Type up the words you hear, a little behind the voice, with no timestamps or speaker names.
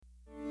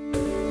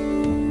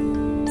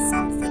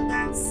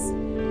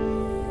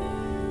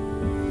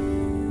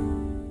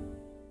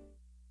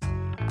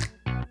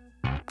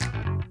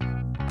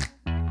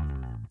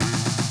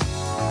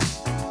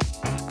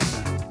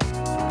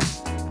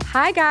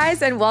Hi,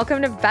 guys, and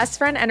welcome to Best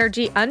Friend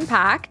Energy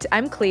Unpacked.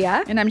 I'm Clea.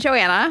 And I'm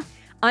Joanna.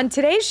 On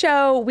today's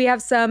show, we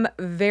have some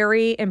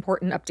very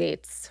important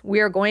updates.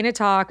 We are going to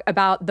talk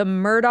about the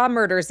Murdaugh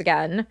murders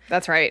again.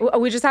 That's right.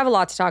 We just have a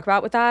lot to talk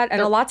about with that,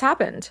 and a lot's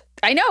happened.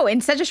 I know.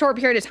 In such a short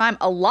period of time,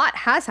 a lot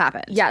has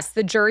happened. Yes,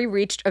 the jury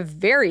reached a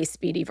very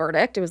speedy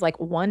verdict. It was like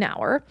 1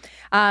 hour.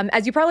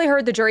 As you probably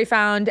heard, the jury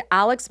found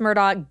Alex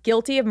Murdaugh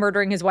guilty of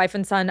murdering his wife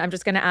and son. I'm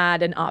just going to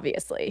add, and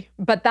obviously.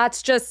 But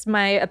that's just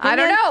my opinion. I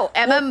don't know.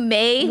 Emma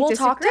may We'll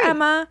disagree. talk to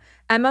Emma.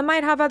 Emma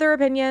might have other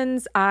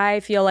opinions.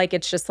 I feel like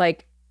it's just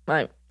like,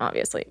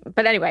 obviously.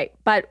 But anyway,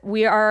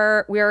 we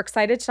are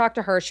excited to talk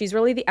to her. She's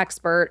really the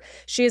expert.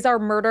 She is our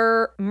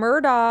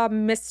Murdaugh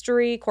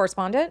mystery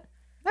correspondent.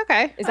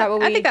 Okay. Is that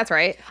what I think that's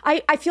right.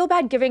 I feel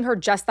bad giving her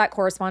just that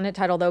correspondent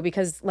title, though,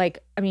 because,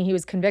 he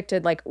was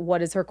convicted. What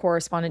does her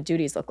correspondent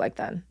duties look like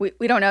then?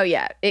 We don't know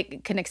yet.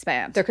 It can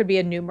expand. There could be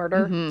a new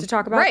murder to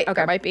talk about? Right. Okay.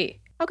 There might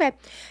be. Okay.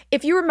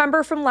 If you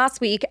remember from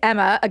last week,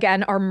 Emma,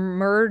 again, our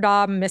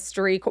Murdaugh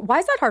mystery. Why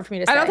is that hard for me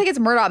to say? I don't think it's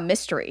Murdaugh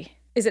mystery.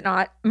 Is it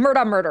not?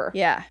 Murdaugh murder.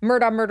 Yeah.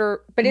 Murdaugh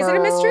murder. But is it a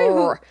mystery?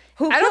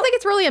 Who I don't think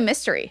it's really a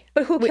mystery.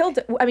 But who killed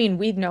it? I mean,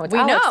 we know it's We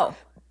Alex. know.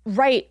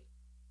 Right.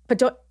 But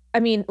to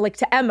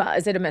Emma,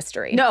 is it a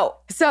mystery? No.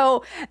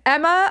 So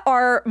Emma,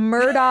 our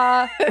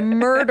Murdaugh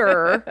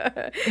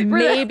murder,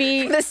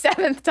 maybe for the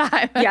seventh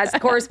time. yes,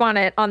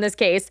 correspondent on this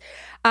case.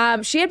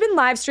 She had been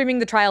live streaming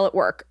the trial at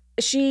work.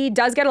 She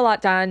does get a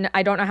lot done.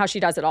 I don't know how she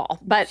does it all,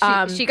 but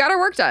she got her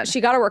work done.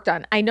 She got her work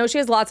done. I know she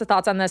has lots of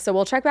thoughts on this, so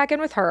we'll check back in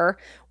with her.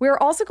 We're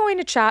also going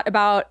to chat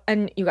about,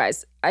 and you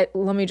guys,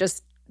 let me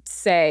just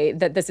say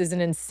that this is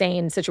an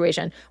insane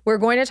situation. We're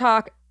going to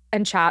talk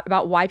and chat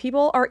about why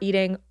people are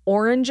eating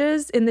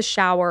oranges in the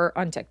shower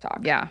on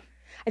TikTok. Yeah.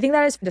 I think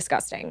that is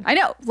disgusting. I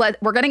know.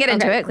 We're going to get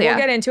into it, Clea. We'll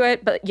get into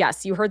it, but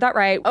yes, you heard that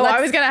right. Oh,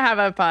 I was going to have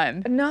a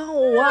pun. No,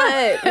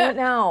 what? What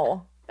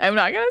now? I'm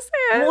not going to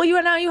say it.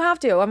 Well, now you have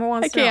to. Emma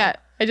wants to know. I can't.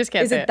 I just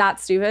can't Is say it that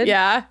stupid?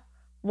 Yeah.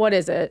 What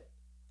is it?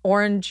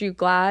 Orange, you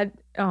glad?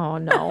 Oh,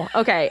 no.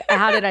 Okay.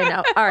 How did I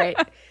know? All right.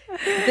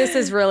 This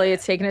is really,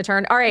 it's taking a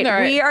turn. All right.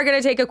 We are going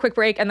to take a quick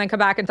break and then come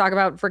back and talk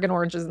about friggin'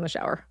 oranges in the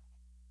shower.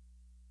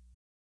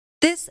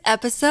 This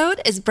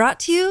episode is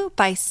brought to you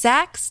by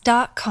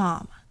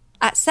Sax.com.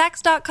 At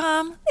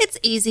Sax.com, it's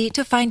easy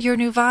to find your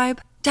new vibe.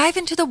 Dive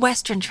into the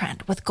Western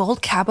trend with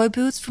gold cowboy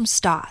boots from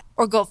Stott,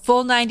 or go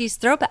full 90s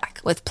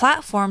throwback with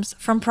platforms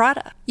from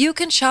Prada. You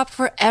can shop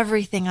for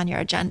everything on your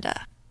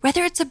agenda,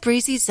 whether it's a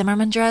breezy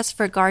Zimmermann dress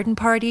for a garden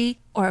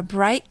party or a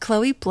bright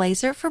Chloe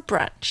blazer for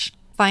brunch.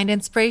 Find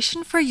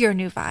inspiration for your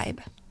new vibe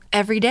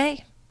every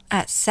day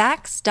at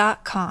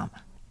Sax.com.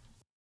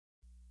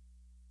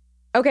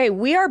 Okay,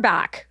 we are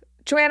back.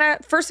 Joanna,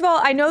 first of all,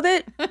 I know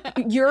that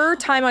your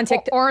time on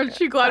TikTok... Aren't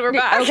you glad we're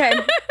back? Okay.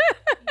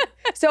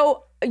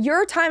 So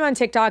your time on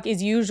TikTok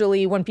is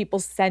usually when people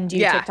send you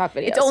TikTok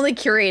videos. It's only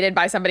curated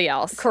by somebody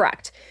else.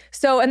 Correct.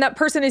 So, and that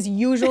person is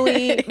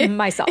usually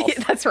myself.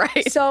 That's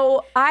right.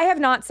 So I have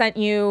not sent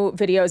you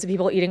videos of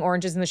people eating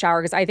oranges in the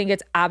shower because I think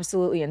it's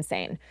absolutely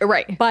insane.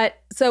 Right. But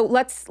so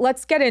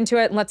let's get into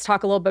it and let's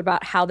talk a little bit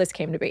about how this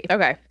came to be.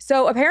 Okay.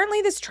 So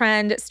apparently this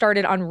trend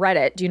started on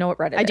Reddit. Do you know what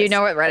Reddit is? I do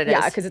know what Reddit is.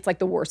 Yeah, because it's like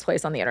the worst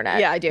place on the internet.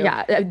 Yeah, I do.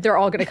 Yeah, they're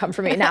all going to come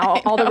for me now.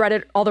 All the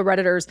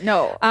Redditors.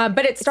 No.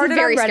 But it started it's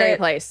a very on Reddit. scary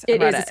place.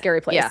 It is Reddit. a scary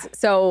place. Yeah.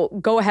 So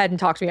go ahead and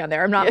talk to me on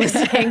there. I'm not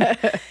listening.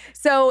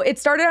 So it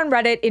started on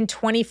Reddit in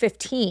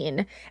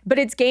 2015, but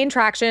it's gained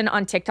traction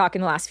on TikTok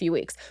in the last few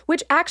weeks,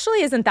 which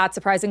actually isn't that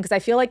surprising because I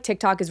feel like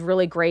TikTok is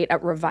really great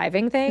at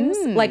reviving things.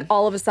 Like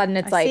all of a sudden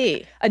it's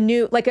a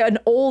new, like an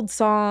old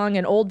song,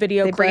 an old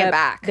video clip. They bring it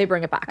back. They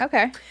bring it back.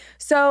 Okay.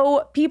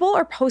 So people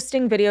are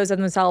posting videos of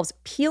themselves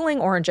peeling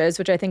oranges,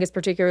 which I think is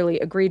particularly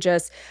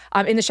egregious,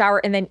 in the shower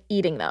and then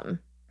eating them.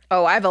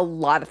 Oh, I have a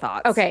lot of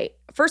thoughts. Okay.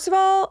 First of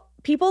all,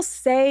 people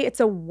say it's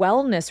a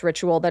wellness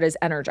ritual that is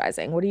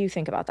energizing. What do you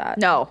think about that?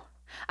 No.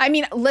 I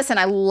mean, listen,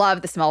 I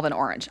love the smell of an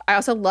orange. I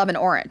also love an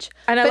orange.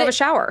 And I love a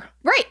shower.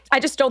 Right. I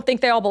just don't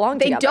think they all belong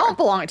together. They don't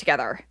belong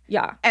together.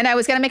 Yeah. And I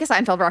was going to make a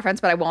Seinfeld reference,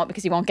 but I won't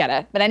because you won't get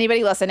it. But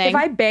anybody listening. If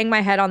I bang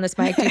my head on this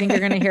mic, do you think you're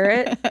going to hear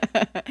it?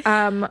 Okay.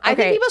 I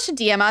think people should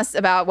DM us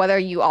about whether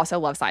you also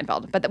love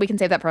Seinfeld, but we can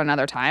save that for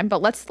another time.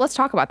 But let's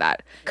talk about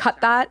that.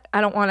 Cut that.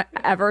 I don't want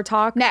to ever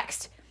talk.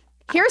 Next.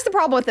 Here's the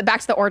problem with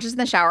back to the oranges in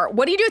the shower.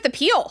 What do you do with the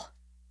peel?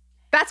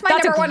 That's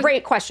number one. That's a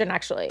great question,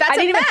 actually. That's I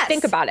didn't a mess. even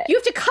think about it. You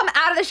have to come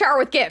out of the shower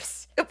with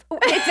gifts.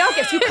 It's not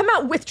gifts. You come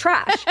out with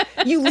trash.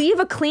 You leave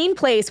a clean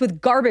place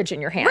with garbage in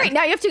your hand. Right.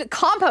 Now you have to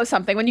compost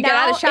something when you get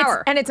out of the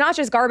shower. And it's not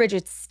just garbage,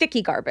 it's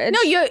sticky garbage.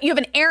 No, you have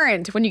an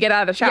errand when you get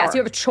out of the shower. Yes, you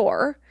have a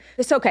chore.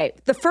 It's okay.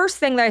 The first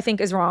thing that I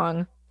think is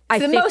wrong,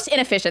 it's the most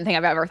inefficient thing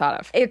I've ever thought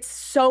of. It's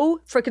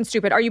so freaking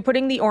stupid. Are you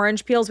putting the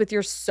orange peels with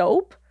your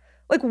soap?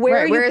 Like, where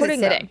are you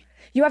putting them?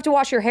 You have to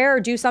wash your hair or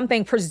do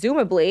something,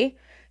 presumably.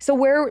 So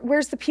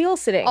where's the peel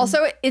sitting?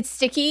 Also, it's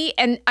sticky,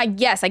 and I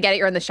get it,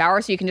 you're in the shower,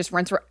 so you can just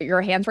rinse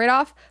your hands right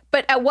off.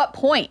 But at what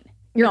point?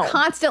 You're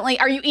constantly,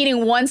 are you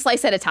eating one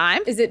slice at a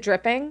time? Is it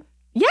dripping?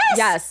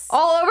 Yes.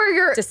 All over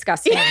your.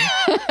 Disgusting.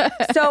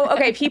 So,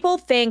 okay, people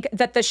think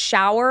that the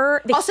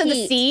shower, the Also, the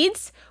heat,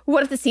 seeds.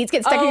 What if the seeds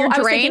get stuck in your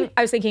drain?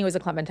 I was thinking it was a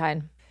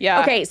clementine.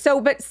 Yeah. Okay,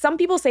 so, but some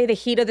people say the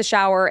heat of the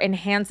shower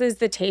enhances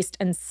the taste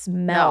and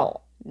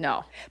smell.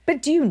 No.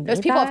 But do you need Those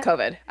people that? have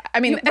COVID. I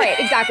mean, Right,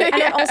 exactly. And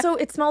Yeah. also,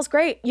 it smells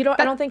great. I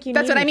don't think you need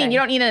That's what I mean. anything. You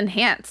don't need an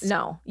enhanced.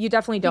 No, you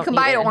definitely don't You can need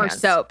buy it an orange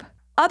enhanced. soap.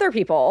 Other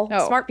people,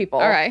 Oh, smart people,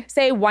 all right.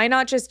 say, why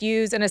not just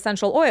use an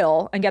essential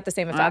oil and get the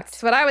same effect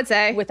That's what I would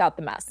say. without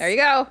the mess? There you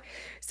go.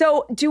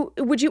 So,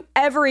 would you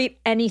ever eat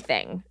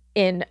anything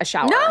in a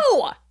shower?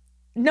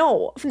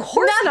 No, of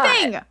course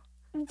Nothing. not.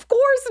 Of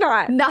course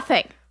not.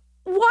 Nothing.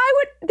 Why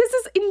would this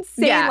is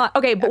insane? Yeah.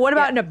 Okay, but what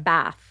about in a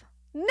bath?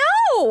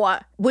 No.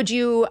 Would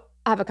you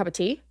have a cup of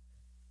tea?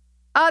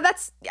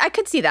 I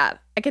could see that.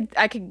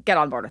 I could get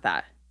on board with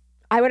that.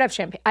 I would have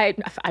champagne.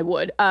 I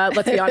would.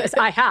 Let's be honest.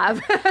 I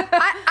have.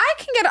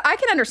 I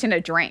can understand a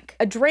drink.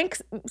 A drink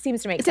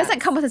seems to make It sense. doesn't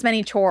come with as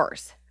many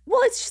chores.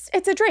 Well,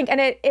 it's a drink and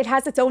it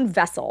has its own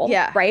vessel.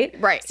 Yeah. Right?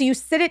 Right. So you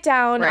sit it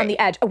down on Right. the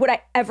edge. Would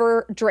I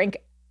ever drink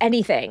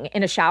anything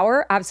in a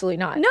shower? Absolutely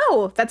not.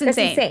 No, that's That's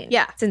insane. insane.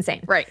 Yeah. It's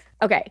insane. Right.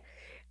 Okay.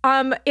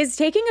 Is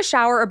taking a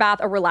shower or bath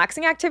a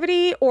relaxing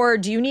activity, or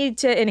do you need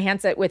to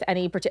enhance it with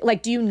any particular?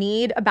 Like, do you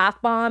need a bath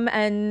bomb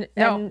and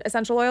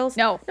essential oils?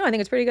 No. I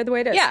think it's pretty good the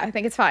way it is. Yeah, I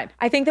think it's fine.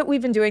 I think that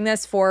we've been doing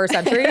this for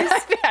centuries.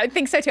 I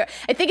think so too.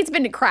 I think it's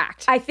been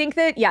cracked. I think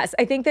that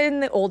in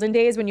the olden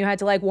days when you had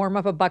to like warm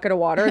up a bucket of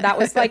water, that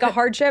was like a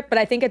hardship. But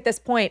I think at this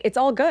point, it's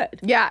all good.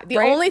 Yeah. The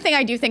Right? only thing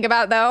I do think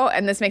about though,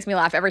 and this makes me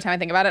laugh every time I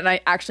think about it, and I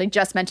actually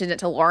just mentioned it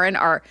to Lauren,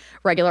 our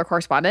regular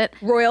correspondent.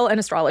 Royal and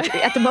astrology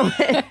at the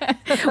moment.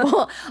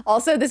 Well,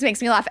 also this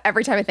makes me laugh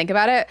every time I think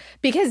about it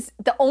because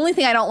the only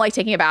thing I don't like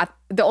taking a bath,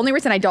 the only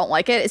reason I don't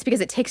like it is because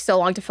it takes so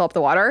long to fill up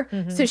the water.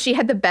 So she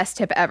had the best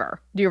tip ever.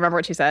 Do you remember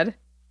what she said?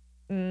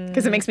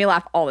 Because it makes me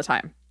laugh all the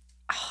time.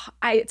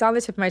 It's on the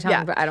tip of my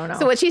tongue, but I don't know.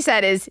 So what she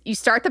said is you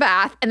start the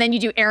bath and then you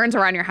do errands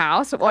around your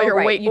house while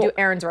you're waiting. You do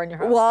errands around your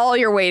house. While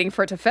you're waiting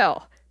for it to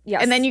fill.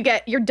 Yes. And then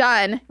you're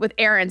done with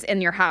errands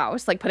in your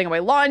house, like putting away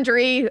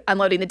laundry,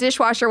 unloading the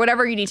dishwasher,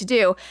 whatever you need to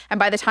do. And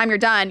by the time you're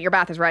done, your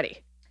bath is ready.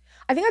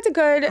 I think that's a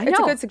good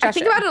suggestion. I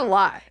think about it a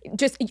lot.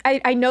 Just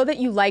I know that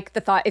you like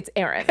the thought it's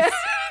errands.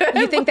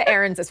 You think the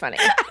errands is funny.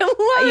 I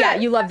love it. Yeah,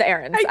 you love the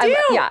errands. I do.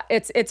 Yeah,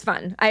 it's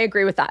fun. I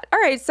agree with that. All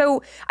right,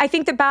 so I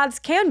think that baths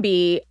can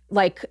be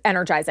like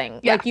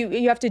energizing. Yeah. Like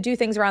you have to do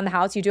things around the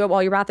house. You do it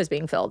while your bath is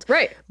being filled.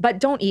 Right. But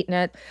don't eat in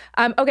it.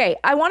 Okay,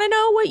 I want to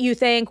know what you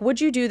think.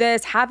 Would you do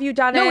this? Have you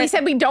done it? No, we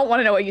said we don't want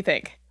to know what you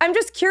think. I'm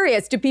just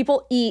curious. Do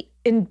people eat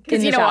in the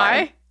You know shower?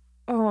 why?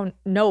 Oh,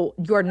 no.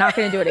 You are not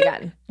going to do it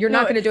again. You're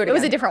not going to do it again. It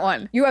was a different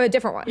one. You have a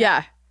different one.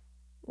 Yeah.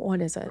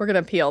 What is it? We're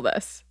going to peel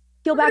this.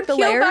 Peel back the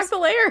Peel layers? back the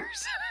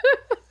layers.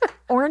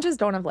 Oranges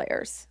don't have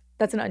layers.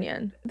 That's an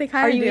onion. They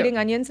kind Are of you do. eating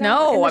onions now?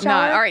 in No, the I'm not.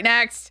 shower? All right,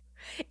 next.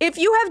 If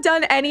you have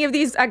done any of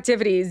these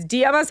activities,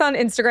 DM us on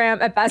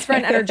Instagram at Best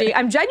Friend Energy.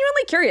 I'm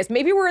genuinely curious.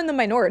 Maybe we're in the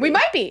minority. We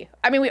might be.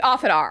 I mean, we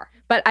often are.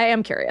 But I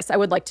am curious. I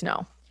would like to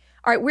know.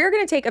 All right, we're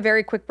going to take a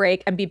very quick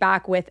break and be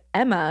back with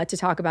Emma to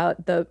talk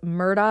about the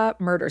Murdaugh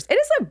murders. It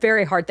is a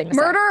very hard thing to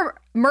say.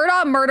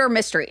 Murder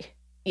mystery.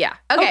 Yeah.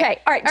 Okay.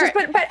 All right. All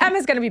right. But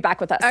Emma's going to be back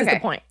with us. Is the Okay.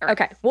 point. All right.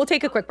 Okay. We'll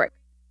take a quick break.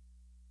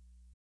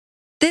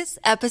 This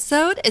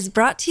episode is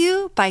brought to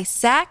you by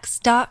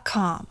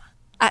Sax.com.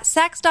 At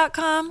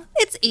Sax.com,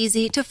 it's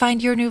easy to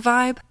find your new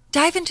vibe.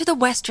 Dive into the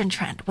Western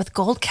trend with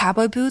gold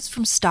cowboy boots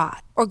from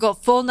Stuart, or go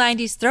full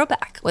 90s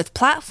throwback with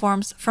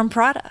platforms from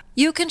Prada.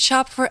 You can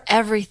shop for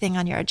everything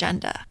on your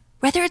agenda,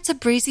 whether it's a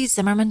breezy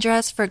Zimmermann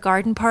dress for a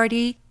garden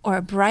party or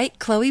a bright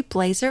Chloe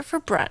blazer for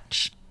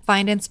brunch.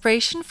 Find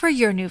inspiration for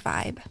your new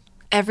vibe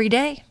every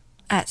day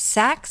at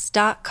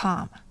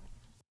Sax.com.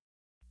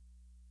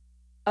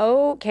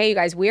 Okay, you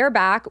guys, we are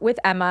back with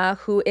Emma,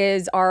 who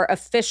is our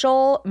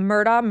official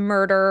Murdaugh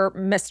murder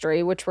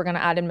mystery, which we're going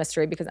to add in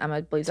mystery because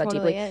Emma believes that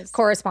Totally deeply. is.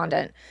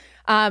 Correspondent.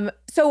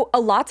 So a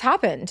lot's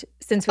happened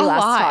since we A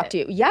last lot. talked to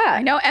you. Yeah.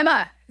 I know,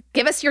 Emma.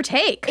 Give us your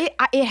take.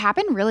 It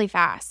happened really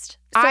fast.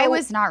 I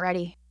was not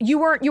ready. You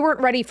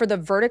weren't ready for the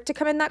verdict to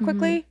come in that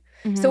quickly.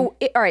 So,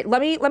 all right,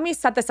 let me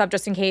set this up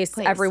just in case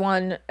Please.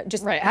 everyone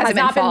just Right, has hasn't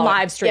been not been following.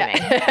 live streaming.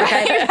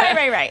 Yeah.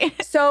 Okay?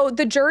 right. So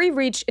the jury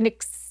reached an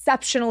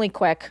exceptionally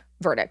quick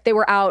verdict. They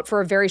were out for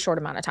a very short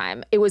amount of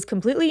time. It was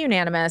completely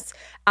unanimous.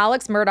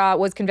 Alex Murdaugh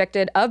was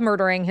convicted of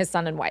murdering his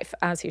son and wife,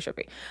 as he should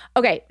be.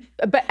 Okay,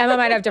 but Emma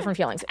might have different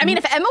feelings. I mean,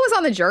 if Emma was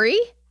on the jury,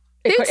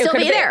 they would still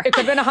be there. It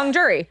could have been a hung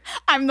jury.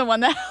 I'm the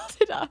one that held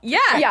it up.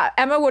 Yeah,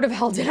 Emma would have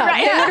held it up.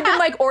 They would have been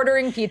like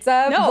ordering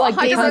pizza. No, like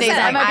 100%. days and days.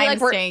 Emma would be I'm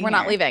like, staying we're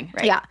not here. leaving.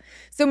 Right. Yeah.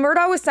 So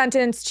Murdaugh was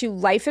sentenced to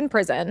life in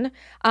prison.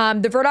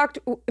 The verdict.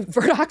 What?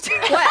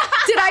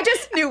 Did I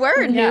just new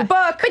word? New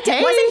book. But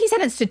wasn't he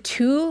sentenced to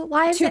 2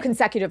 lives? 2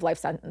 consecutive life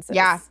sentences.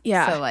 Yeah.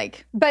 Yeah. So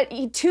like, But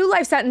 2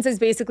 life sentences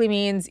basically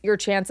means your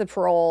chance of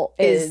parole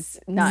is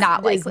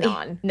not is likely.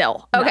 none.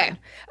 No. Okay. None.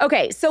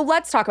 Okay, so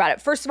let's talk about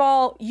it. First of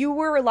all, you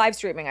were live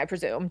streaming, I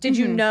presume. Did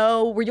you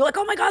know, were you like,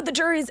 oh my God, the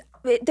jury's,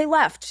 they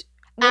left?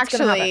 what's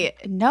gonna Actually,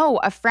 happen? no.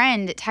 A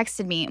friend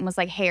texted me and was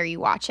like, "Hey, are you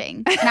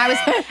watching?" And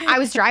I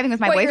was driving with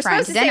my What you're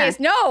boyfriend supposed to to say dinner. is,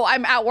 no,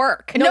 I'm at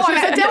work. No, she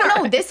was at dinner.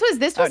 no. This was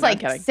Oh, no, I'm like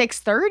kidding.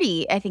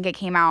 6:30. I think it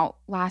came out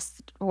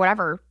last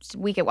whatever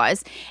week it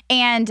was.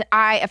 And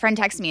a friend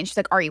texted me and she's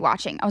like, "Are you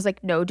watching?" I was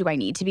like, "No, do I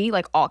need to be?"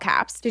 Like all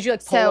caps. Did you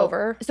like pull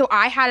over? So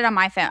I had it on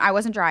my phone. I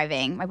wasn't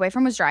driving. My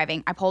boyfriend was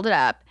driving. I pulled it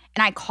up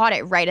and I caught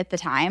it right at the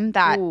time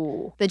that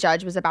Ooh. the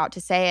judge was about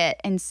to say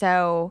it. And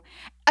so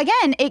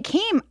again, it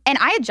came, and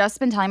I had just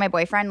been telling my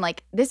boyfriend,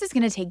 like, this is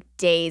going to take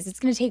days. It's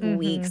going to take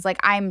weeks. Like,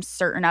 I'm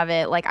certain of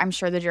it. Like, I'm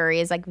sure the jury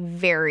is like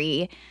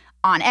very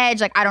on edge.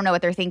 Like, I don't know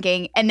what they're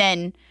thinking. And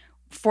then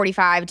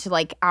 45 to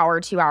like hour,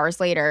 2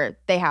 hours later,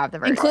 they have the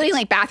verdict. Including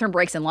like bathroom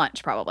breaks and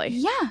lunch, probably.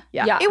 Yeah.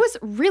 Yeah. It was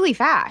really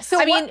fast. So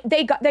I mean,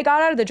 they got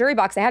out of the jury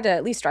box. They had to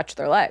at least stretch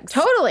their legs.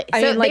 Totally.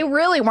 I So mean, like, they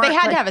really weren't. they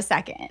had like, to have a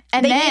second.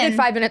 And They then needed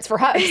 5 minutes for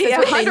hugs. That's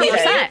what they 100%.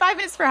 needed. 5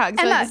 minutes for hugs.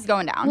 So And this is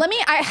going down.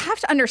 I have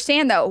to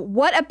understand though,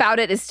 what about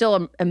it is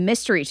still a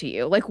mystery to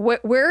you? Like, where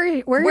Where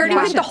do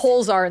you think the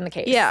holes are in the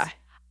case? Yeah.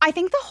 I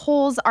think the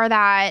holes are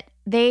that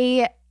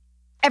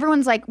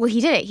everyone's like, well,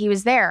 he did it. He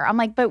was there. I'm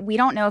like, but we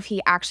don't know if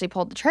he actually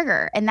pulled the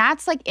trigger. And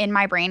that's like in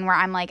my brain where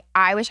I'm like,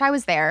 I wish I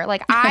was there.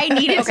 Like I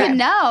needed to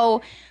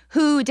know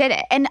who did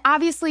it. And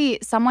obviously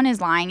someone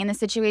is lying in the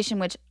situation,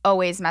 which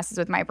always messes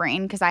with my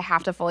brain because I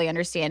have to fully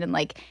understand and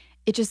like,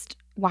 it just,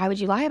 why would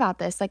you lie about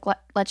this? Like,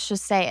 let's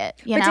just say it,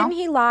 you But know? didn't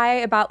he lie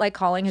about like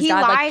calling his He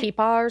dad lied- like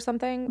Peepaw or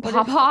something? What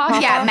did- Pawpaw?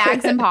 Yeah,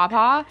 Mags and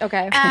Pawpaw.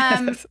 Okay.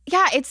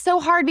 Yeah, it's so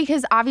hard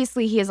because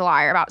obviously he is a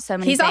liar about so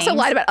many He's things. also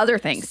lied about other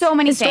things. so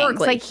many things.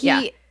 historically. Like he,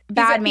 yeah.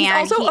 bad He's man,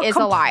 also he is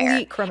a liar.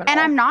 complete criminal. And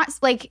I'm not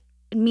like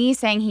me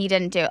saying he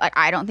didn't do it. Like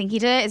I don't think he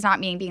did it. Is not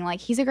me being like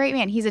he's a great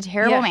man. He's a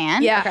terrible Yeah.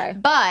 man. Yeah. Okay.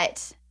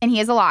 But and he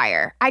is a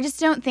liar. I just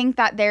don't think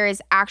that there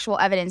is actual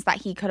evidence that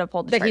he could have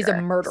pulled the that trigger. he's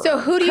a murderer. So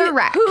who do you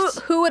Correct.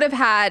 who would have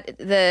had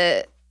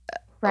the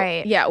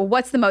Right. Yeah,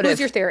 what's the motive? Who's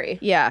your theory?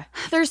 Yeah.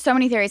 There's so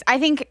many theories. I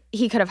think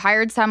he could have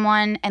hired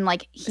someone and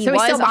like he So he's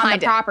was still on the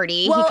behind it.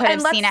 property. Well, he could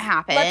and have seen it let's-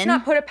 happen. Let's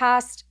not put it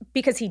past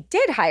because he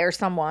did hire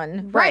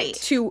someone Right.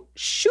 to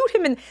shoot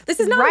him. And this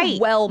is not right. a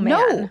well man.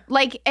 No.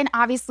 Like, and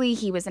obviously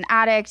he was an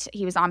addict.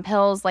 He was on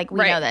pills. Like, we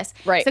Right. know this.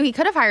 Right. So he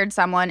could have hired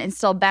someone and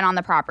still been on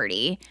the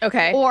property.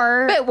 Okay.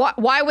 Or, But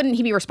why wouldn't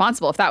he be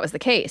responsible if that was the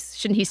case?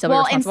 Shouldn't he still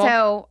well, be and responsible?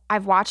 so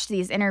I've watched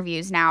these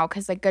interviews now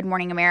because like Good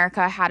Morning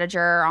America had a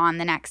juror on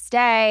the next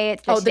day.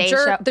 It's the Oh, the Today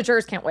Show.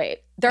 jurors can't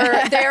wait. They're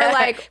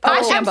like,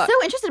 I'm book.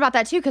 so interested about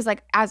that too because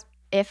like as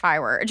if I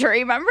were a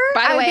jury member.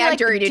 By I the would way, be I'm like,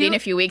 jury duty in do- a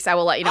few weeks. I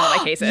will let you know what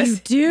my case is. You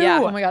do? Yeah.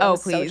 Oh my God, Oh, I'm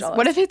so please. jealous.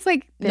 What if it's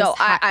like this No,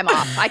 hot- I'm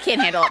off. I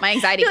can't handle it. My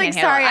anxiety You're can't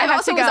like, handle sorry, it. I I have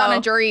also to was on go.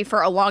 a jury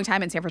for a long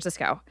time in San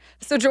Francisco.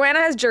 So Joanna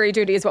has jury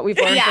duty is what we've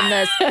learned from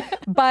this.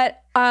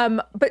 But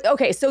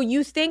okay, so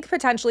you think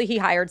potentially he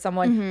hired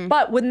someone,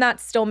 but wouldn't that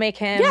still make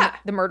him Yeah.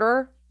 the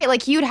murderer?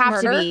 like you'd have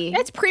Murder? to be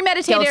It's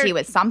premeditated. guilty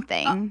with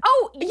something.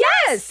 Oh,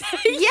 yes.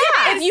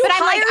 yeah. If you but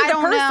I'm like, hired I the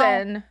don't know.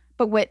 person,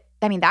 But what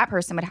I mean, that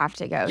person would have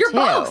to go you're too.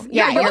 both.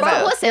 Yeah, you're you're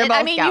both. complicit. You're both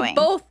I mean,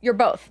 going. You're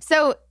both.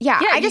 So yeah,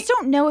 Yeah, I just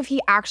don't know if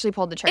he actually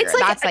pulled the trigger. It's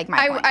like, That's like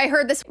my point. I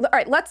heard this. All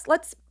right, let's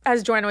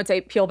as Joanna would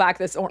say, peel back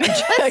this orange.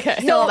 Okay.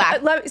 Peel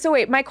back. So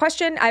wait, my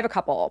question, I have a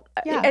couple.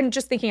 Yeah. And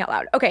just thinking out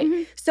loud.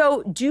 Okay.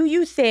 So do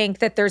you think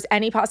that there's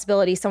any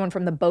possibility someone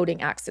from the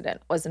boating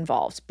accident was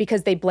involved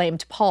because they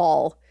blamed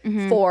Paul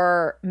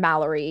for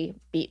Mallory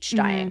Beach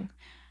dying?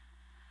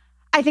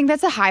 I think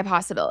that's a high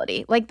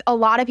possibility. Like a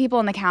lot of people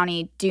in the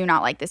county do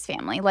not like this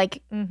family.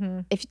 Like,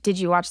 if did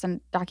you watch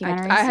some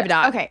documentaries? I have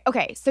not.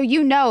 Okay. So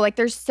you know, like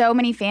there's so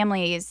many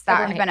families that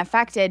Everyone have been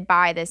affected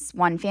by this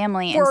one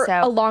family, For and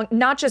so a long,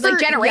 not just For like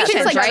generations,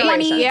 it's like right?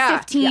 20, Yeah.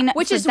 15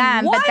 Which for is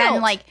them, but then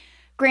wild. like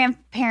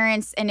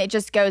grandparents, and it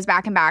just goes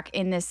back and back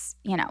in this,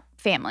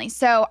 family.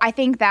 So I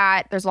think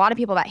that there's a lot of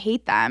people that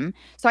hate them.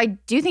 So I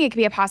do think it could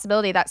be a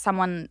possibility that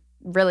someone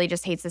really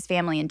just hates this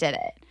family and did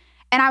it.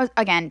 And I was,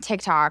 again,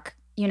 TikTok,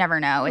 you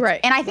never know. Right,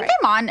 And I think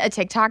I'm on a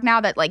TikTok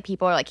now that like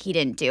people are like, he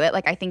didn't do it.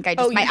 Like I think I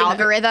just, you my think-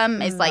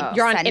 algorithm is like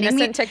You're on sending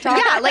innocent me,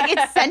 TikTok? Yeah, like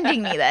it's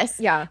sending me this.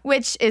 Yeah.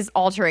 Which is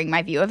altering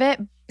my view of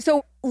it.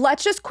 So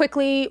let's just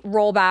quickly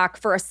roll back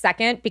for a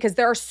second because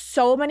there are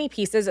so many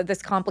pieces of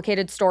this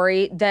complicated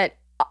story that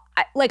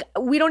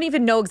we don't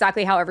even know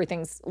exactly how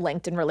everything's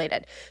linked and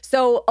related.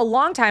 So a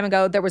long time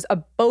ago, there was a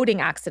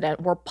boating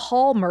accident where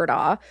Paul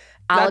Murdaugh,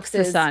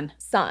 Alex's the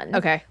son.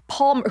 Okay.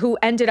 Paul, who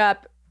ended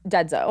up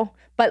deadzo,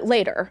 but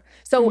later.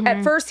 So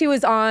at first he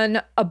was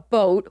on a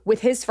boat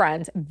with his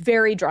friends,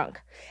 very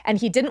drunk. And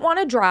he didn't want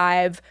to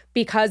drive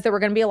because there were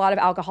going to be a lot of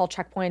alcohol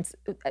checkpoints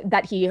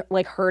that he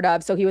like heard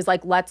of. So he was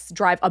like, let's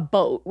drive a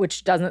boat,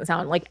 which doesn't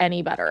sound like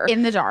any better.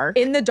 In the dark.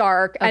 In the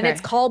dark. And Okay.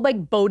 it's called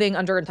like boating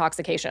under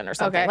intoxication or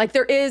something. Okay. Like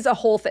there is a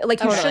whole thing. Like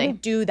you Totally.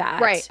 shouldn't do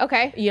that. Right.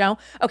 Okay. You know?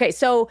 Okay.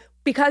 So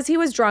because he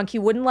was drunk, he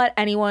wouldn't let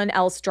anyone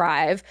else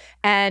drive.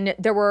 And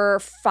there were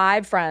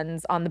 5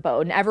 friends on the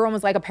boat. And everyone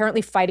was like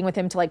apparently fighting with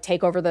him to like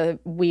take over the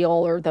wheel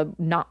or the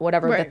not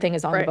whatever the Right, thing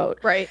is on right, the boat.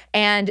 right.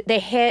 And they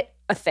hit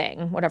a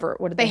thing, whatever.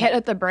 What did they hit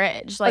at the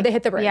bridge. Like they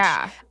hit the bridge.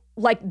 Yeah.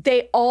 Like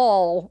they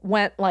all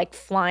went like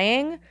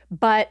flying,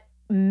 but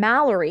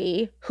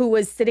Mallory, who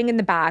was sitting in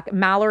the back,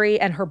 Mallory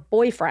and her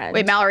boyfriend.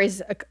 Wait,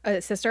 Mallory's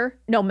a sister?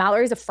 No,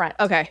 Mallory's a friend.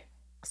 Okay.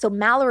 So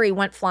Mallory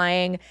went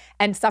flying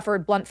and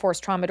suffered blunt force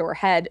trauma to her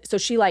head. So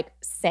she like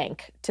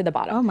sank to the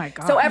bottom. Oh my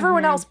God. So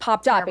everyone else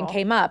popped up and Terrible.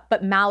 came up,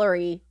 but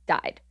Mallory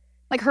died.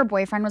 Like her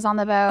boyfriend was on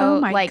the boat. Oh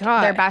my like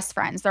God. they're best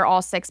friends. They're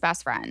all 6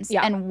 best friends.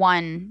 Yeah. And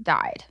one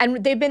died.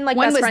 And they've been like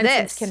When best was friends this?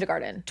 since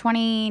kindergarten.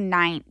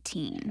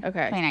 2019.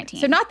 Okay. 2019.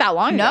 So not that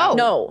long No.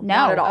 ago. No,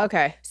 not at all.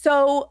 Okay.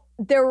 So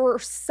there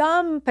was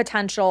some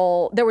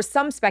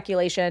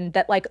speculation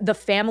that like the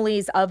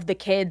families of the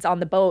kids on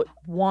the boat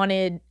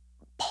wanted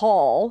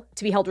Paul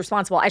to be held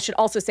responsible. I should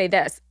also say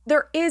this.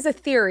 There is a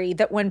theory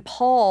that when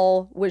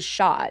Paul was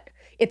shot,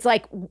 it's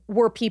like,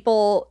 were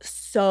people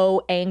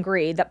so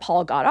angry that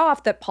Paul got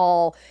off that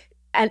Paul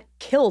and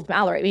killed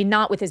Mallory? I mean,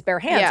 not with his bare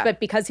hands, Yeah. but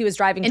because he was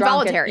driving drunk.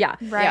 Involuntary. Yeah.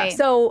 Right.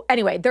 So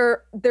anyway,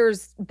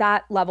 there's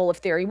that level of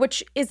theory,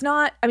 which is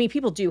not, I mean,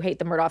 people do hate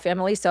the Murdaugh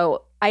family,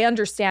 so I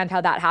understand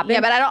how that happened.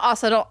 Yeah, but I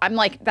don't, I'm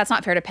like, that's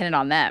not fair to pin it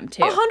on them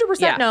too. 100%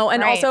 Yeah. no.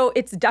 And Right. also,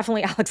 it's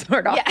definitely Alex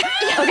Murdaugh.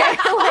 Okay.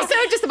 Also,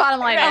 just the bottom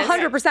line is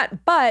 100%.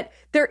 But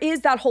there is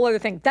that whole other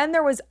thing. Then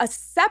there was a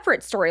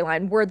separate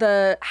storyline where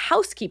the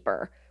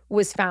housekeeper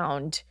was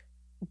found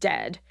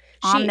dead.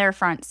 on their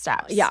front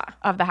steps Yeah.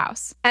 of the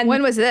house. And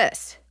when was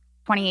this?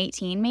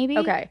 2018 maybe?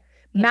 okay,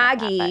 You check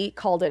that, Maggie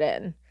called it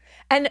in.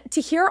 And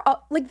to hear,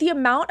 like, the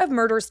amount of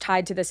murders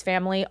tied to this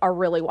family are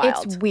really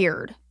wild. It's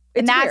weird. It's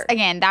and that's, weird.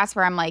 again, that's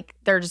where I'm like,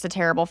 they're just a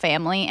terrible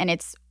family and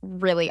it's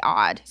really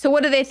odd. So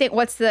what do they think?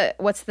 What's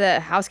the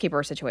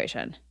housekeeper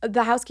situation?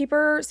 The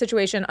housekeeper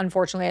situation,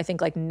 unfortunately, I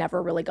think, like,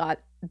 never really got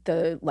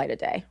the light of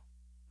day.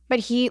 But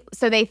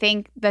so they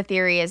think the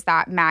theory is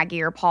that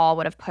Maggie or Paul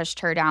would have pushed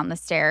her down the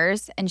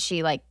stairs and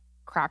she like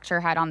cracked her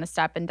head on the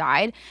step and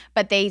died.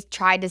 But they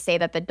tried to say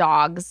that the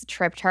dogs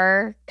tripped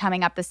her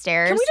coming up the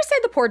stairs. Can we just say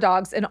the poor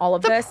dogs in all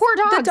of The this? poor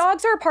dogs. The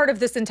dogs are a part of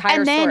this entire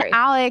and then story.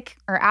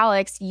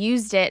 Alex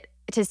used it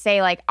to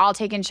say like, I'll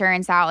take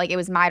insurance out. Like it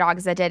was my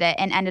dogs that did it,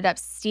 and ended up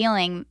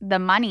stealing the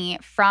money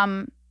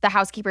from the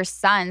housekeeper's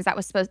sons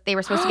they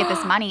were supposed to get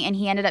this money, and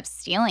he ended up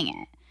stealing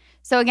it.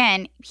 So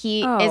again,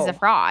 he is a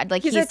fraud.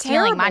 Like he's a stealing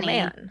terrible money.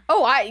 man.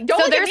 Oh, I don't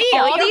So look there's at me.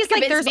 all You don't these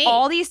like convince there's me.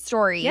 all these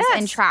stories Yes.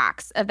 and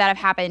tracks that have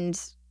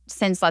happened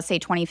since, let's say,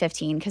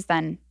 2015, because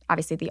then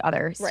obviously the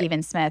other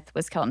Stephen Smith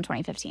was killed in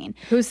 2015.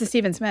 Who's the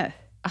Stephen Smith?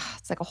 Ugh,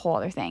 it's like a whole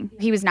other thing.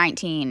 He was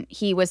 19.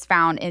 He was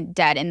found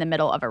dead in the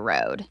middle of a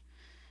road.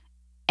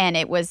 And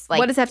it was like,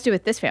 What does that have to do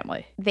with this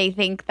family? they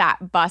think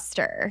that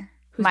Buster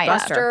Who's might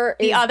Buster?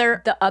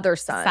 have. The other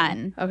son.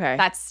 son. Okay.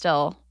 That's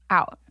still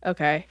out.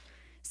 Okay.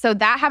 So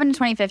that happened in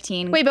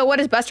 2015. Wait, but what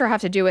does Buster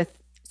have to do with?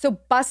 So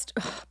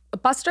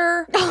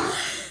Buster, I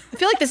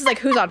feel like this is like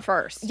who's on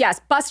first. yes,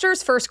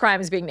 Buster's first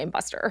crime is being named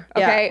Buster.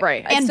 Yeah, Okay,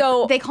 right. And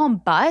so they call him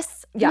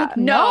Bus? I'm yeah, like,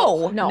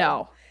 no.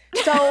 no.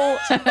 So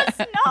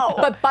No.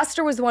 but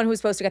Buster was the one who was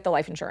supposed to get the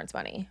life insurance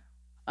money.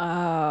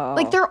 Oh.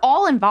 Like they're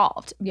all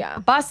involved. Yeah.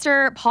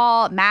 Buster,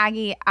 Paul,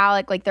 Maggie,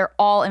 Alec, like they're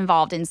all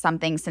involved in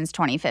something since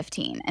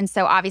 2015. And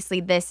so obviously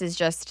this is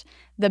just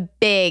the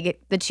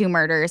 2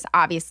 murders.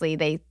 Obviously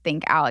they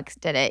think Alex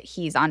did it.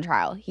 He's on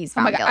trial. He's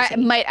Oh my found God, I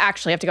guilty. might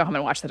actually have to go home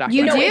and watch the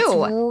You documentary.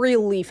 do. It's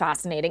really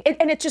fascinating.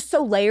 And it's just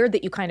so layered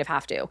that you kind of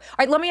have to. All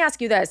right, let me ask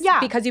you this. Yeah.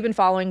 Because you've been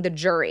following the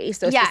jury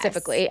so Yes,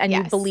 specifically, and you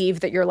yes. believe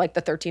that you're like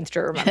the 13th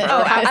juror member.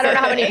 I don't know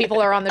how many people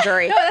are on the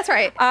jury. No, that's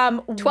right.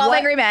 12 what-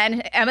 Angry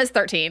Men. Emma's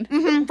 13.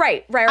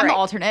 Right. I'm the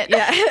alternate.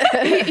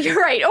 Yeah. You're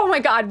right. Oh my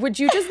God. Would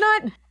you just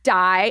not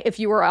die if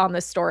you were on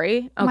this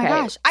story? Oh my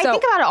gosh. I So-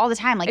 think about it all the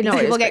time. Like I know, these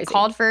it people is get crazy.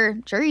 called for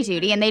jury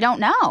duty and they don't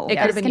know. It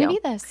that could it's have been going to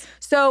you. be this.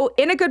 So,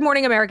 in a Good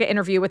Morning America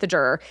interview with a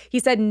juror, he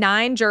said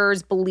 9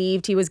 jurors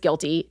believed he was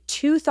guilty,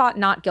 2 thought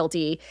not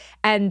guilty,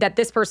 and that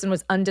this person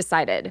was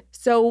undecided.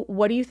 So,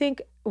 what do you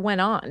think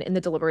went on in the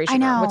deliberation I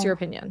know. room? What's your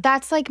opinion?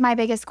 That's like my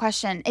biggest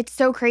question. It's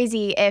so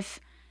crazy if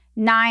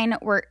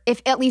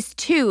at least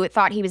 2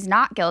 thought he was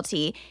not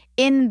guilty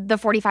in the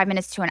 45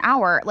 minutes to an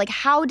hour. Like,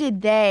 how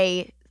did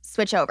they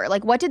switch over?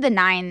 Like, what did the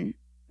 9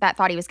 that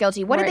thought he was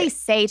guilty, what did they Right.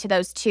 say to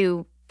those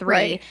 2, 3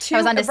 Right. that was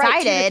 2 to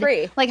undecided?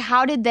 3. Like,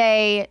 how did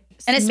they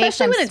And make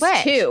especially them when switch?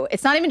 it's 2.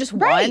 It's not even just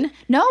Right. one.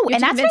 No, You have and to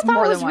that's what I convince thought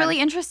more was than one. really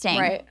interesting.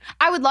 Right.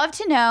 I would love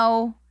to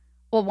know.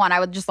 Well, one, I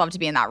would just love to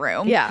be in that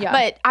room. Yeah. Yeah.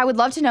 But I would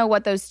love to know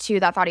what those 2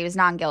 that thought he was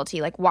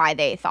non-guilty, like why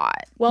they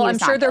thought. Well, he I'm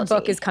was sure not their guilty.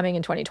 book is coming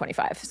in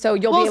 2025. So,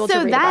 you'll be able to so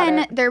read about then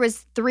it. there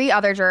was 3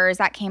 other jurors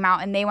that came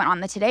out and they went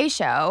on the Today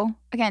Show.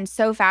 Again,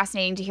 so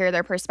fascinating to hear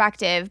their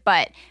perspective.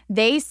 But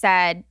they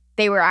said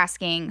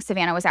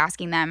Savannah was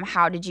asking them,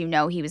 how did you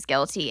know he was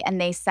guilty?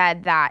 And they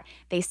said that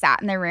they sat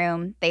in the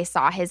room, they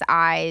saw his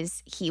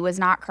eyes, he was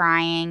not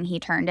crying, he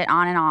turned it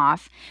on and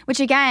off, which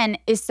again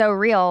is so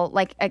real.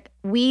 Like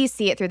we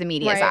see it through the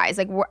media's eyes.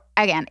 Like,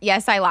 again,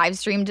 yes, I live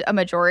streamed a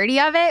majority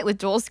of it with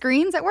dual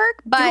screens at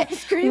work, but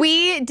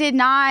we did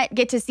not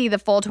get to see the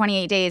full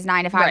 28 days,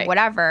 9 to 5,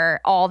 whatever,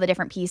 all the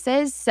different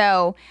pieces.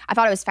 So I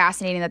thought it was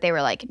fascinating that they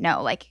were like,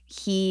 no, like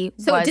he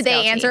was So did they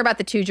guilty. answer about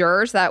the 2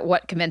 jurors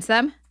what convinced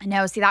them?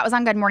 No, see, that was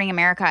on Good Morning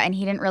America, and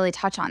he didn't really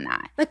touch on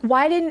that. Like,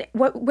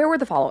 where were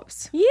the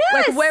follow-ups?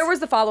 Yes. Like, where was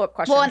the follow-up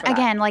question? Well, and for that?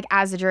 again, like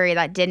as a jury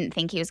that didn't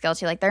think he was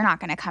guilty, like they're not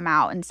going to come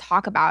out and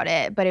talk about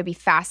it, but it'd be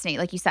fascinating.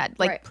 Like you said,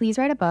 like please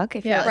write a book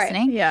if you're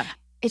listening. Yeah.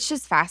 It's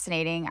just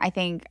fascinating. I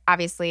think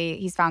obviously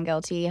he's found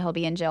guilty. He'll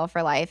be in jail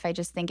for life. I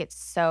just think it's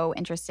so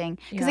interesting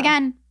because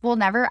again, we'll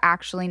never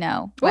actually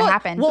know what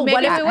happened. Well, Maybe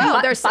what if we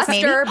will. There's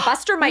Buster.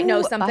 Buster might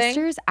know something.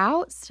 Buster's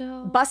out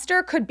still.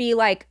 Buster could be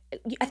like,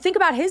 think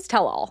about his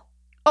tell-all.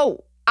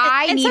 Oh,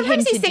 I need sometimes him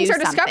these to things do are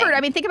discovered. something.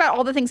 I mean, think about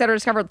all the things that are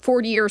discovered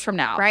 40 years from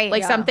now. Right.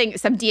 Like some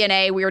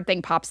DNA weird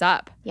thing pops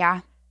up. Yeah.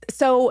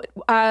 So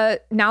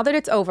now that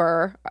it's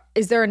over,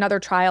 is there another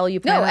trial you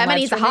plan No, on Emma live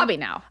needs a streaming? hobby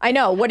now. I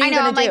know. What are you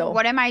going to do? Like,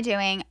 what am I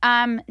doing?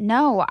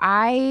 No,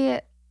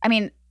 I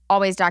mean,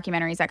 always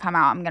documentaries that come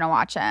out, I'm going to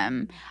watch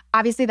them.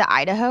 Obviously, the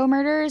Idaho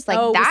murders, like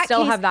we that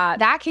still case, have that.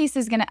 That case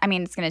is going to, I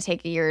mean, it's going to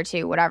take a year or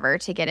two, whatever,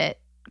 to get it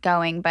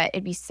going, but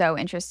it'd be so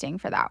interesting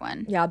for that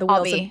one. Yeah, the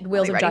I'll wheels be of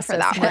ready for justice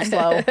that are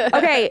slow.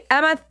 Okay,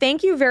 Emma,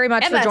 thank you very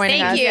much for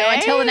joining us. Thank you.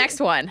 Until the next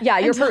one. Yeah,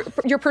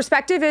 your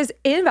perspective is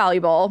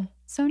invaluable.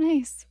 So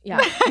nice. Yeah.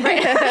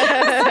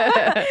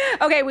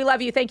 Okay, we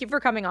love you. Thank you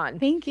for coming on.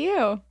 Thank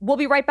you. We'll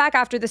be right back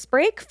after this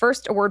break.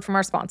 First, a word from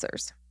our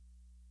sponsors.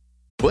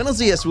 Buenos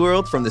dias,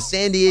 world, from the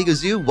San Diego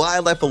Zoo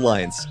Wildlife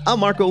Alliance. I'm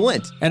Marco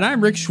Wendt. And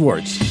I'm Rick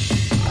Schwartz.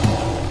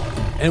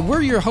 And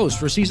we're your hosts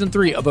for Season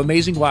 3 of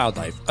Amazing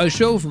Wildlife, a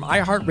show from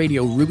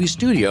iHeartRadio Ruby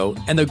Studio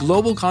and the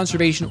global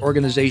conservation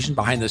organization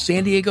behind the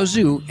San Diego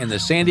Zoo and the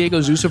San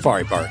Diego Zoo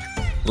Safari Park.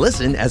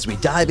 Listen as we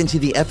dive into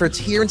the efforts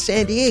here in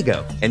San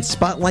Diego and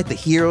spotlight the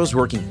heroes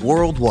working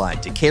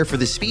worldwide to care for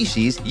the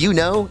species you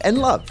know and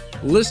love.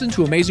 Listen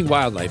to Amazing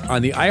Wildlife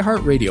on the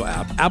iHeartRadio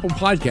app, Apple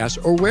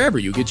Podcasts, or wherever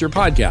you get your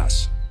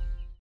podcasts.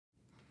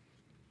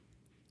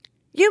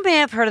 You may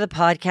have heard of the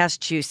podcast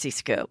Juicy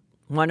Scoop.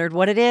 Wondered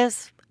what it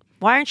is?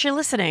 Why aren't you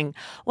listening?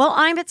 Well,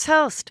 I'm its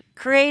host.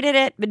 Created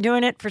it, been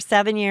doing it for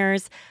 7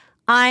 years.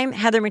 I'm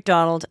Heather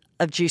McDonald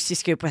of Juicy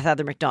Scoop with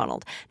Heather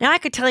McDonald. Now, I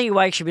could tell you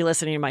why you should be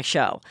listening to my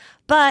show,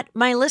 but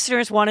my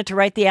listeners wanted to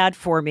write the ad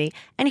for me,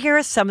 and here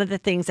are some of the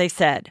things they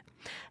said.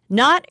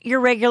 Not your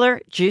regular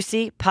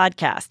Juicy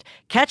podcast.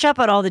 Catch up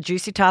on all the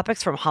juicy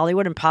topics from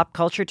Hollywood and pop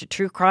culture to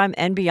true crime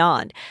and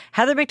beyond.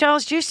 Heather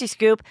McDonald's Juicy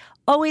Scoop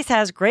always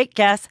has great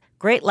guests,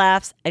 great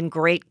laughs, and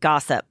great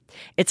gossip.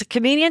 It's a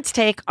comedian's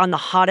take on the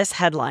hottest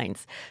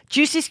headlines.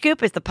 Juicy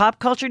Scoop is the pop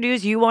culture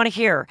news you want to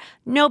hear.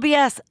 No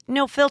BS,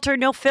 no filter,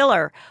 no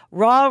filler.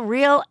 Raw,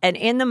 real, and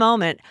in the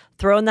moment.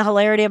 Throw in the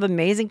hilarity of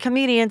amazing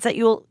comedians that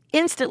you'll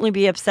instantly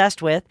be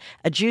obsessed with,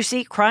 a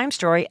juicy crime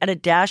story, and a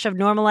dash of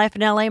normal life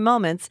in LA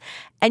moments,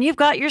 and you've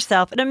got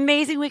yourself an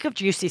amazing week of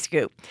Juicy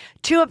Scoop.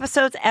 2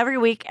 episodes every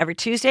week, every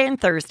Tuesday and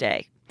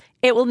Thursday.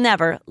 It will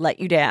never let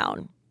you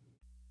down.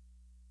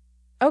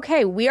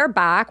 Okay, we are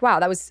back. Wow,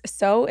 that was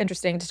so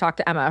interesting to talk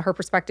to Emma. Her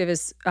perspective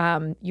is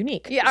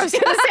unique. Yeah, I was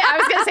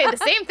gonna say the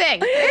same thing.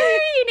 Very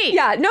unique.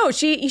 Yeah, no,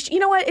 she you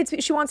know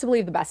what? She wants to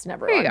believe the best in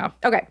everyone. There you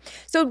go. Okay,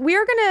 so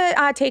we're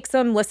gonna take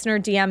some listener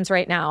DMs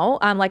right now.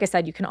 Like I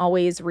said, you can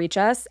always reach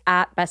us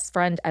at Best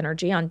Friend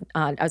Energy on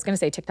I was gonna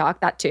say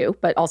TikTok, that too,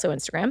 but also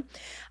Instagram.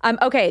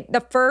 Okay, the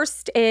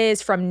first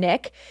is from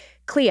Nick.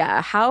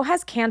 Clea, how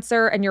has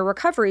cancer and your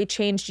recovery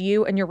changed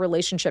you and your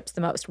relationships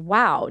the most?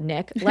 Wow,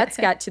 Nick, let's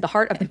get to the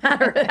heart of the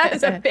matter. That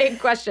is a big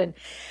question.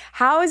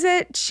 How has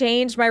it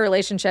changed my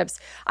relationships?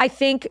 I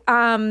think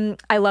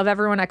I love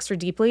everyone extra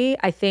deeply.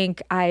 I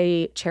think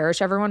I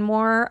cherish everyone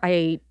more.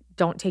 I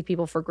don't take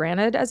people for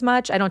granted as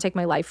much. I don't take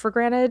my life for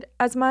granted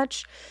as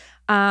much.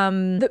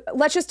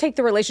 Let's just take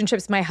the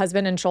relationships, my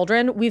husband and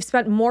children. We've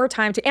spent more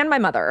time and my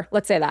mother,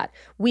 let's say that.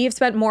 We've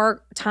spent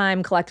more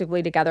time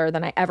collectively together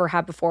than I ever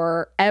have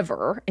before,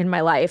 ever in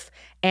my life.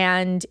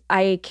 And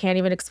I can't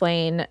even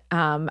explain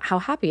how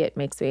happy it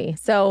makes me.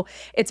 So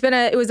it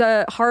was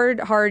a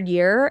hard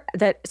year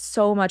that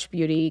so much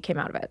beauty came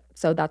out of it.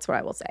 So that's what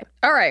I will say.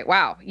 All right.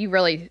 Wow. You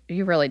really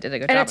did a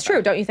good job. And it's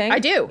true, don't you think? I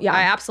do. Yeah.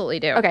 I absolutely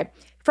do. Okay.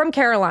 From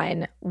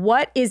Caroline,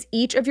 what is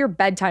each of your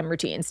bedtime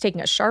routines? Taking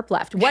a sharp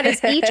left. What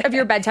is each of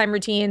your bedtime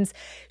routines?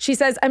 She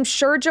says, I'm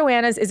sure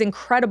Joanna's is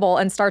incredible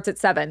and starts at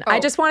 7. I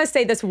just want to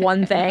say this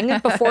one thing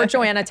before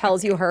Joanna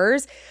tells you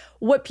hers.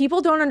 What people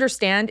don't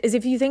understand is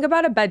if you think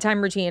about a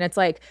bedtime routine, it's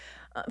like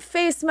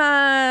face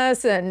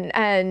masks and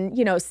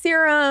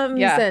serums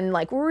and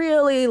like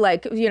really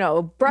like,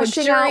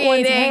 brushing out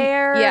one's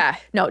hair. Yeah.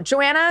 No,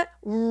 Joanna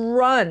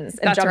runs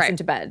and jumps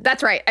into bed.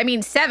 That's right. I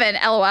mean, 7,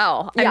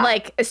 LOL. Yeah. I'm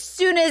like, as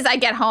soon as I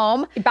get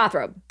home,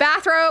 bathrobe,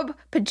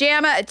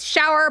 pajama,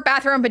 shower,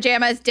 bathroom,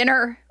 pajamas,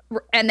 dinner,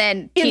 and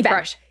then teeth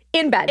brush.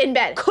 In bed. In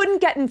bed.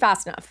 Couldn't get in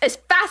fast enough. As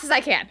fast as I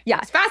can. Yeah.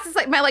 As fast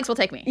as my legs will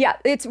take me. Yeah,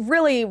 it's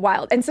really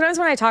wild. And sometimes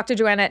when I talk to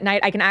Joanna at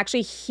night, I can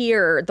actually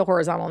hear the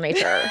horizontal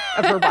nature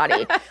of her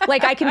body.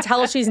 Like I can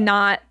tell she's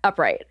not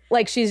upright.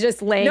 Like she's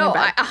just laying in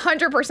bed.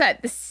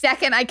 100%. The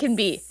second I can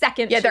be.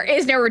 Yeah, there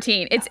is no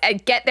routine. It's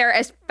get there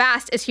as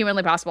fast as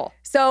humanly possible.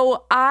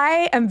 So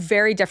I am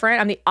very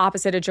different. I'm the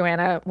opposite of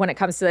Joanna when it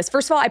comes to this.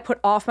 First of all, I put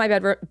off my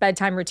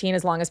bedtime routine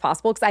as long as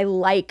possible because I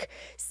like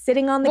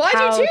sitting on the couch.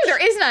 Well, I do too.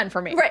 There is none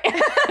for me.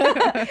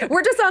 Right.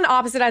 We're just on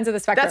opposite ends of the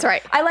spectrum. That's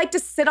right. I like to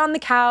sit on the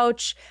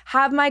couch,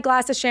 have my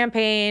glass of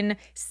champagne,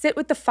 sit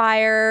with the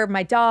fire,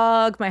 my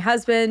dog, my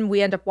husband.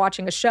 We end up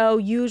watching a show,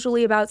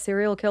 usually about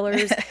serial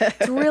killers.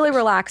 It's really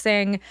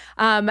relaxing.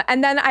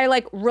 And then I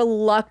like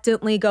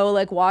reluctantly go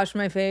like wash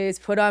my face,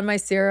 put on my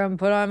serum,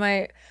 but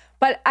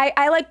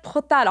I like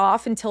put that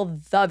off until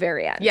the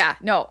very end. Yeah,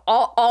 no,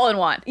 all in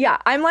one. Yeah,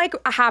 I'm like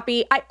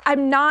happy.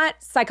 I'm not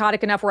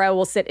psychotic enough where I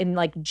will sit in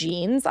like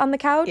jeans on the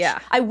couch. Yeah.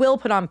 I will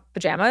put on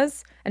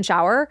pajamas and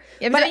shower.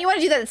 Yeah, but don't you want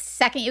to do that the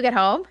second you get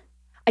home?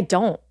 I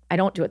don't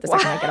do it the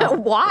second I get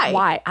home. Why?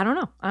 Why? I don't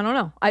know.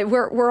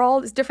 We're all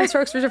different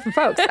strokes for different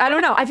folks. I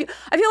don't know. I feel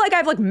like I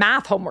have like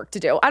math homework to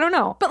do. I don't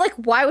know. But like,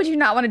 why would you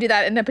not want to do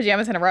that in the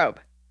pajamas and a robe?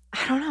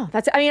 I don't know.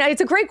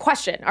 It's a great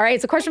question. All right.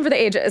 It's a question for the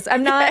ages.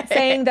 I'm not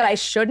saying that I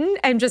shouldn't.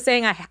 I'm just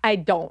saying I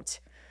don't.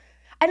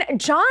 And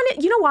John,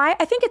 you know why?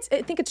 I think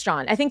it's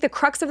John. I think the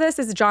crux of this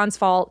is John's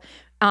fault.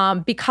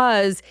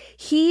 Because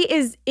he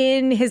is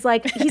in his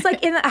he's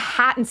like in a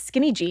hat and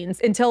skinny jeans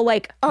until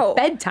like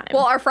bedtime.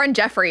 Well, our friend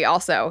Jeffrey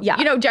also. Yeah.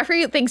 You know,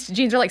 Jeffrey thinks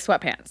jeans are like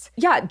sweatpants.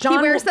 Yeah. John he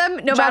wears them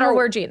no John matter will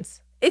wear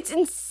jeans. It's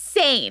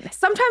insane.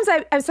 Sometimes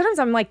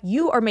I'm like,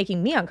 you are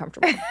making me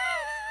uncomfortable.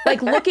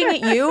 Like looking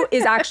at you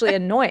is actually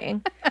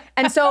annoying.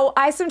 And so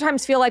I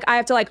sometimes feel like I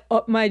have to like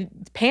up my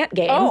pant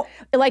game. Oh.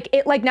 Like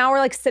now we're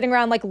like sitting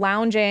around like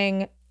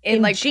lounging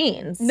in like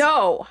jeans.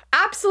 No,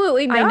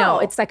 absolutely no. I know.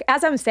 It's like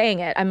as I'm saying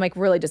it, I'm like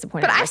really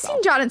disappointed. But in I've myself.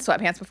 seen John in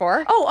sweatpants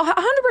before.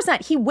 Oh,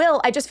 100%. He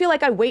will. I just feel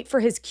like I wait for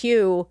his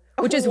cue,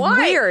 which is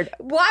weird.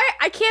 Why?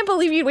 I can't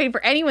believe you'd wait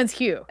for anyone's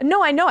cue.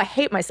 No, I know. I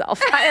hate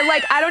myself.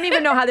 I don't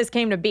even know how this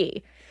came to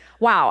be.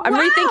 Wow. I'm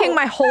rethinking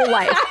my whole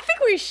life. I think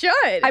we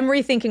should. I'm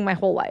rethinking my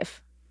whole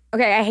life.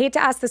 Okay, I hate to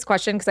ask this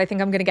question because I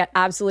think I'm going to get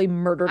absolutely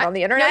murdered on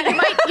the internet. No,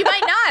 you might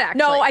not, actually.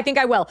 No, I think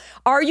I will.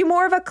 Are you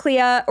more of a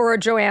Clea or a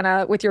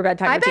Joanna with your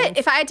bedtime routines? bet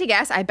if I had to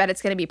guess, I bet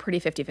it's going to be pretty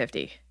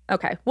 50-50.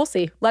 Okay, we'll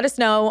see. Let us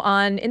know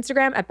on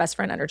Instagram at Best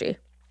Friend Energy.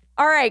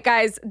 All right,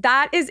 guys,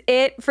 that is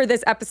it for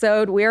this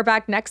episode. We are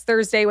back next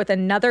Thursday with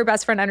another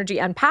Best Friend Energy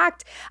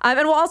Unpacked. And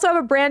we'll also have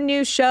a brand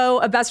new show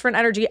of Best Friend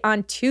Energy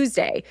on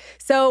Tuesday.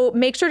 So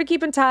make sure to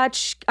keep in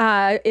touch.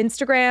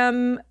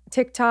 Instagram,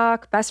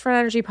 TikTok,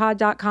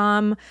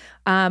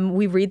 bestfriendenergypod.com.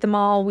 We read them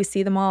all, we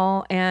see them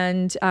all,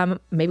 and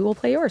maybe we'll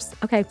play yours.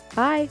 Okay,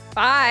 bye.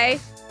 Bye.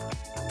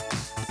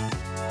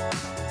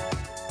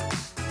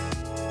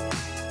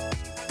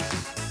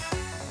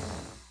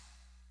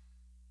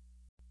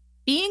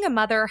 Being a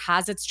mother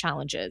has its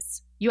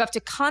challenges. You have to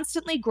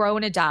constantly grow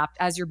and adapt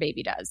as your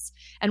baby does.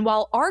 And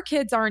while our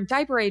kids aren't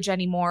diaper age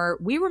anymore,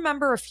 we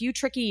remember a few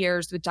tricky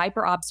years with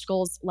diaper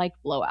obstacles like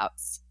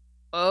blowouts.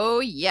 Oh,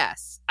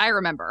 yes, I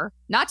remember.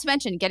 Not to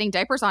mention getting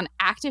diapers on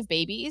active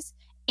babies.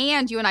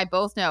 And you and I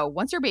both know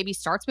once your baby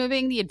starts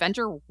moving, the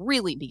adventure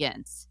really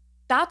begins.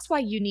 That's why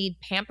you need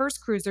Pampers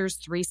Cruisers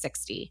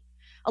 360.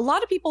 A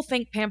lot of people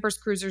think Pampers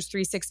Cruisers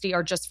 360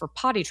 are just for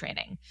potty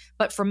training,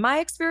 but from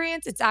my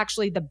experience, it's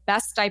actually the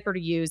best diaper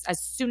to use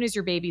as soon as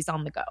your baby's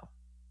on the go.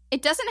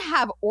 It doesn't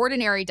have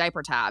ordinary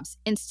diaper tabs.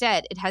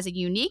 Instead, it has a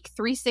unique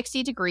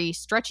 360-degree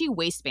stretchy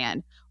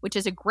waistband, which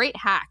is a great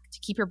hack to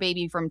keep your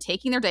baby from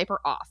taking their diaper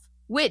off,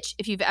 which,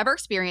 if you've ever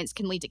experienced,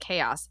 can lead to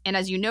chaos. And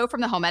as you know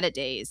from the home edit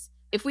days,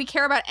 if we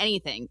care about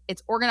anything,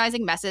 it's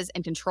organizing messes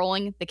and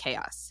controlling the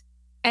chaos.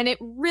 And it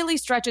really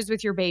stretches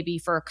with your baby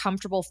for a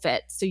comfortable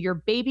fit so your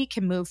baby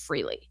can move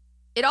freely.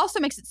 It also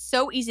makes it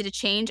so easy to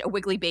change a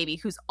wiggly baby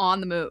who's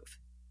on the move.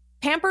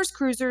 Pampers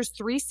Cruisers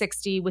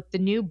 360 with the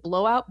new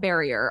blowout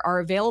barrier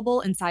are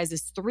available in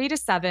sizes 3 to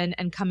 7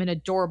 and come in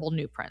adorable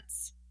new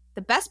prints.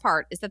 The best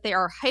part is that they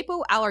are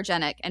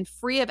hypoallergenic and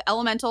free of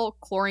elemental,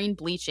 chlorine,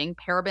 bleaching,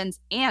 parabens,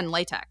 and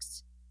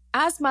latex.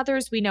 As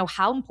mothers, we know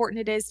how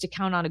important it is to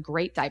count on a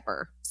great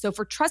diaper. So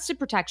for trusted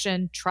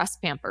protection,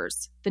 trust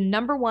Pampers, the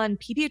 #1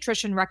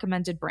 pediatrician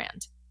recommended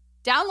brand.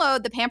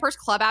 Download the Pampers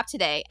Club app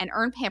today and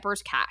earn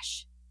Pampers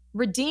Cash.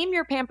 Redeem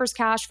your Pampers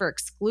Cash for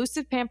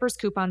exclusive Pampers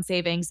coupon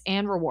savings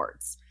and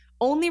rewards.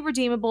 Only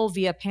redeemable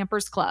via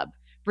Pampers Club.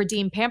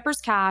 Redeem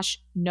Pampers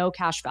Cash, no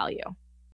cash value.